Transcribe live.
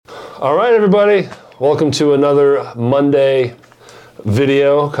All right, everybody. Welcome to another Monday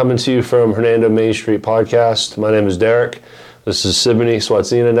video coming to you from Hernando Main Street Podcast. My name is Derek. This is Siboney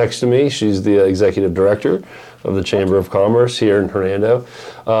Swatzina next to me. She's the executive director of the Chamber of Commerce here in Hernando.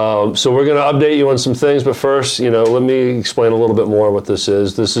 So we're going to update you on some things, but first, let me explain a little bit more what this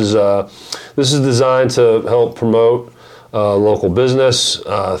is. This is designed to help promote local business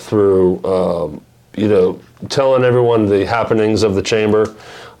through telling everyone the happenings of the chamber.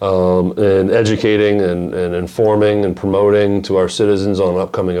 And educating and informing and promoting to our citizens on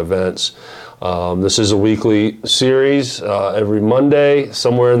upcoming events. This is a weekly series every Monday,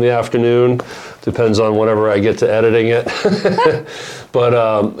 somewhere in the afternoon. Depends on whenever I get to editing it. But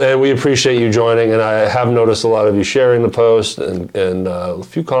and we appreciate you joining, and I have noticed a lot of you sharing the post and a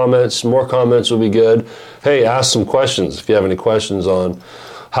few comments. More comments would be good. Hey, ask some questions if you have any questions on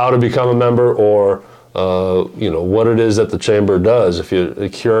how to become a member or what it is that the Chamber does. If you're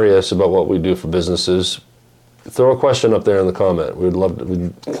curious about what we do for businesses, throw a question up there in the comment. We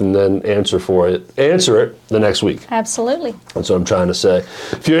can then answer it the next week. Absolutely. That's what I'm trying to say.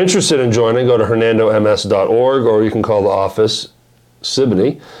 If you're interested in joining, go to hernandoms.org, or you can call the office,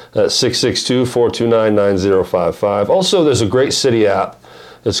 Siboney, at 662-429-9055. Also, there's a great city app.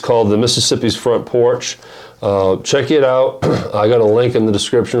 It's called the Mississippi's Front Porch. Check it out. I got a link in the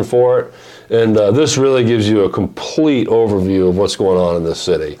description for it. And this really gives you a complete overview of what's going on in this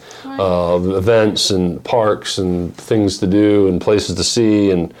city. Events and parks and things to do and places to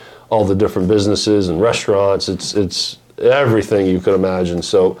see and all the different businesses and restaurants. It's everything you could imagine.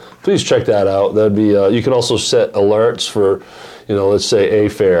 So please check that out. That'd be. You can also set alerts for, let's say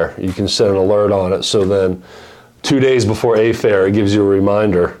A-Fair. You can set an alert on it. So then 2 days before A-Fair, it gives you a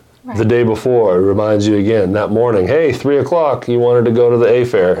reminder. Right. The day before, it reminds you again that morning, hey, 3 o'clock, you wanted to go to the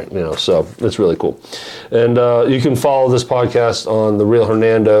A-Fair, so it's really cool. And you can follow this podcast on the Real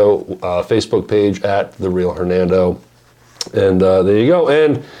Hernando Facebook page at the Real Hernando. And there you go.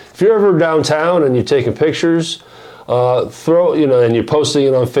 And if you're ever downtown and you're taking pictures, and you're posting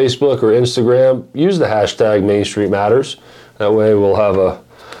it on Facebook or Instagram, use the hashtag Main Street Matters. That way we'll have a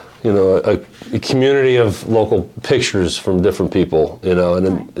community of local pictures from different people, and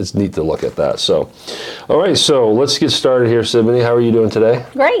then it's neat to look at that. So, all right, so let's get started here, Siboney. How are you doing today?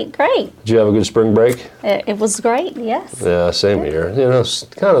 Great. Did you have a good spring break? It was great, yes. Yeah, same here. It's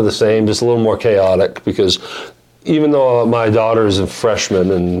kind of the same, just a little more chaotic because even though my daughter is a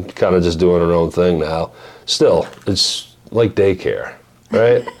freshman and kind of just doing her own thing now, still, it's like daycare,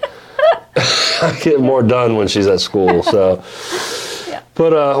 right? I get more done when she's at school, so...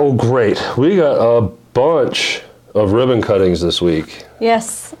 But, great. We got a bunch of ribbon cuttings this week.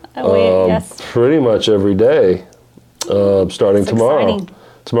 Yes. Yes. Pretty much every day, starting tomorrow. Exciting.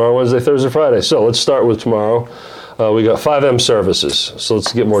 Tomorrow, Wednesday, Thursday, Friday. So let's start with tomorrow. We got 5M services. So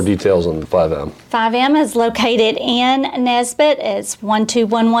let's get more details on 5M. 5M is located in Nesbitt. It's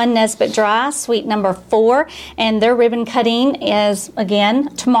 1211 Nesbitt Drive, suite number 4. And their ribbon cutting is,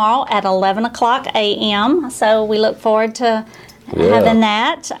 again, tomorrow at 11 o'clock a.m. So we look forward to... having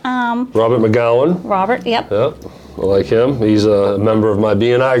that. Robert McGowan. Robert, yep. Yep, I like him. He's a member of my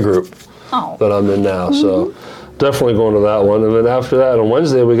B&I group that I'm in now. Mm-hmm. So definitely going to that one. And then after that, on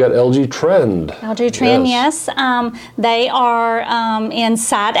Wednesday, we got LG Trend. LG Trend, yes. They are in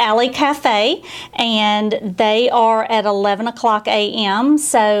Side Alley Cafe, and they are at 11 o'clock a.m.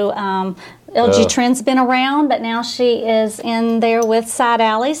 So LG Trend's been around, but now she is in there with Side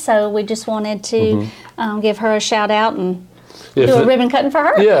Alley. So we just wanted to give her a shout out and do a ribbon cutting for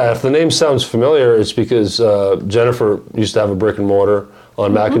her. Yeah, if the name sounds familiar, it's because Jennifer used to have a brick and mortar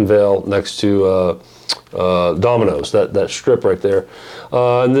on McInvale next to Domino's, that strip right there,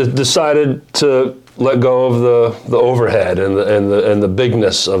 and they decided to let go of the overhead and the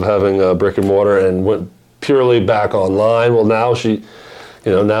bigness of having a brick and mortar and went purely back online. Well, now she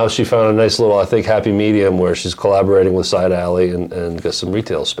found a nice little, I think, happy medium where she's collaborating with Side Alley and got some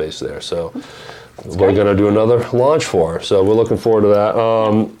retail space there. So. We're going to do another launch for her, so we're looking forward to that.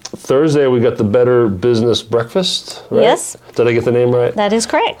 Thursday, we got the Better Business Breakfast, right? Yes. Did I get the name right? That is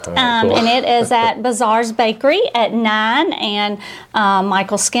correct. Right, cool. And it is at Bazaar's Bakery at 9, and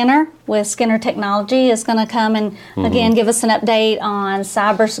Michael Skinner with Skinner Technology is going to come and, again, give us an update on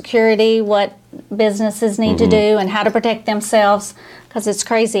cybersecurity, what businesses need to do, and how to protect themselves, because it's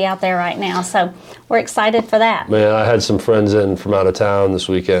crazy out there right now. So we're excited for that. Man, I had some friends in from out of town this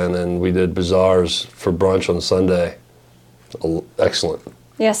weekend, and we did Bazaars for brunch on Sunday. Excellent.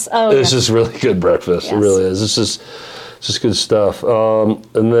 Yes. It's just really good breakfast. Yes. It really is. It's just good stuff.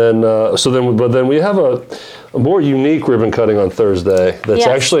 But then we have a more unique ribbon cutting on Thursday that's Yes.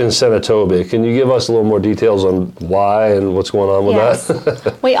 actually in Senatobia. Can you give us a little more details on why and what's going on with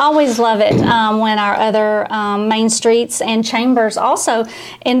that? We always love it when our other main streets and chambers also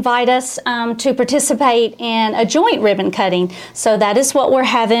invite us to participate in a joint ribbon cutting. So that is what we're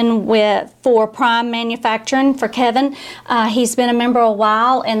having for Prime Manufacturing for Kevin. He's been a member a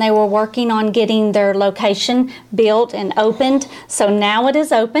while, and they were working on getting their location built and opened. So now it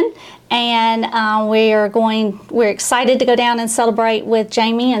is open. And we're excited to go down and celebrate with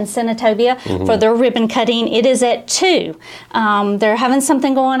Jamie and Senatobia for their ribbon cutting. It is at 2. They're having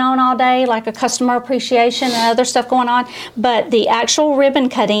something going on all day, like a customer appreciation and other stuff going on. But the actual ribbon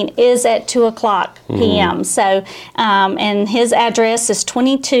cutting is at 2 o'clock p.m. So, and his address is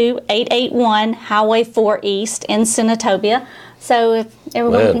 22881 Highway 4 East in Senatobia. So if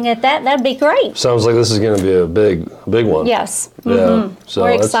everyone can get that, that'd be great. Sounds like this is going to be a big one. Yes. Yeah. So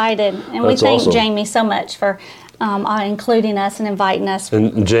we're excited. And we thank awesome. Jamie so much for including us and inviting us.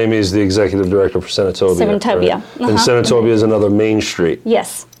 And Jamie is the executive director for Senatobia. Senatobia. Right? And Senatobia is another main street.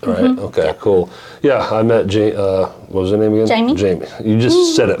 Yes. Right. Okay. Cool. Yeah, I met what was her name again? Jamie. Jamie. You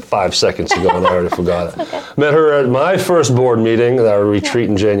just said it 5 seconds ago, and I already forgot it. Okay. Met her at my first board meeting at our retreat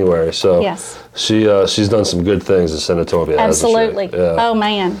in January. So yes. She's done some good things at Senatobia. Absolutely. Yeah. Oh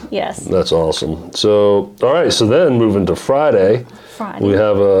man. Yes. That's awesome. So all right. So then moving to Friday. We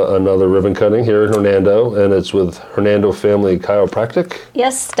have another ribbon cutting here in Hernando, and it's with Hernando Family Chiropractic.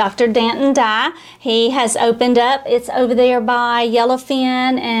 Yes, Dr. Danton Dye. He has opened up. It's over there by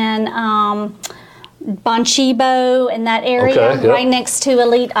Yellowfin and Bonchibo in that area, right next to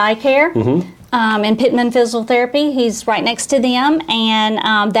Elite Eye Care. And Pittman Physical Therapy. He's right next to them, and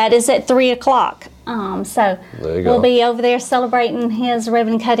that is at 3 o'clock. So we'll be over there celebrating his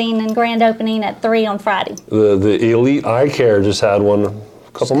ribbon cutting and grand opening at 3 on Friday. The Elite Eye Care just had one a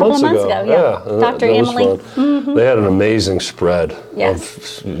couple months ago. Yeah. Dr. Emily. They had an amazing spread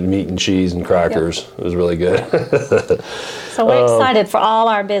of meat and cheese and crackers. It was really good. So we're excited for all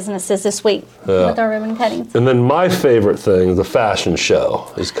our businesses this week with our ribbon cuttings. And then my favorite thing, the fashion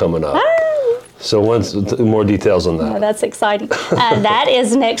show, is coming up. So when's more details on that? Oh, that's exciting. That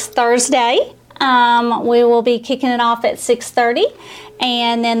is next Thursday. We will be kicking it off at 6:30,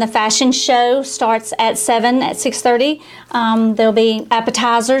 and then the fashion show starts at 7 at 6:30. There'll be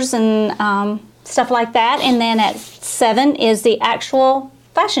appetizers and stuff like that, and then at 7 is the actual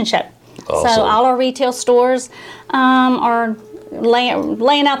fashion show. Awesome. So all our retail stores are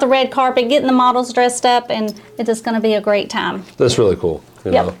laying out the red carpet, getting the models dressed up, and it is going to be a great time. That's really cool.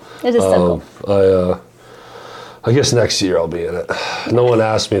 You know? It is so cool. I guess next year I'll be in it. No one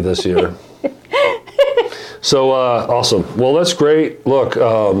asked me this year. So awesome. Well, that's great. Look,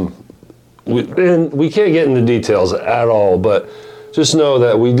 we can't get into details at all, but just know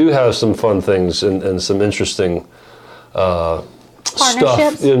that we do have some fun things and some interesting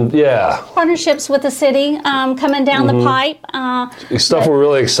partnerships. Stuff. Partnerships with the city coming down the pipe. Stuff we're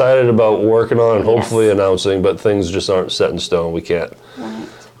really excited about working on and hopefully announcing, but things just aren't set in stone. We can't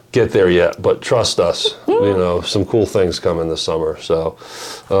get there yet, but trust us, you know, some cool things coming this summer. So,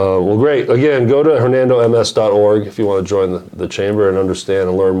 well, great. Again, go to hernandoms.org if you want to join the chamber and understand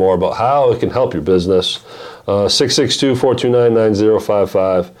and learn more about how it can help your business.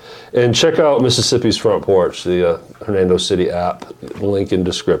 662-429-9055. And check out Mississippi's Front Porch, the Hernando City app, link in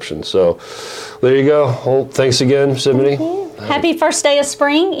description. So there you go. Well, thanks again, Simony. Happy first day of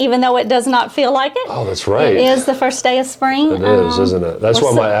spring, even though it does not feel like it. Oh, that's right. It is the first day of spring. It is, isn't it? That's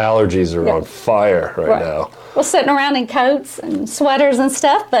why my allergies are on fire right now. We're sitting around in coats and sweaters and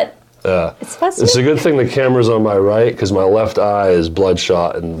stuff, but it's supposed to It's a good thing the camera's on my right because my left eye is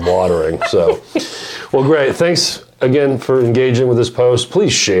bloodshot and watering. So, well, great. Thanks again for engaging with this post.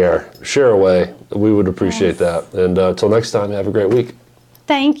 Please share away. We would appreciate that. And until next time, have a great week.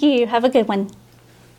 Thank you. Have a good one.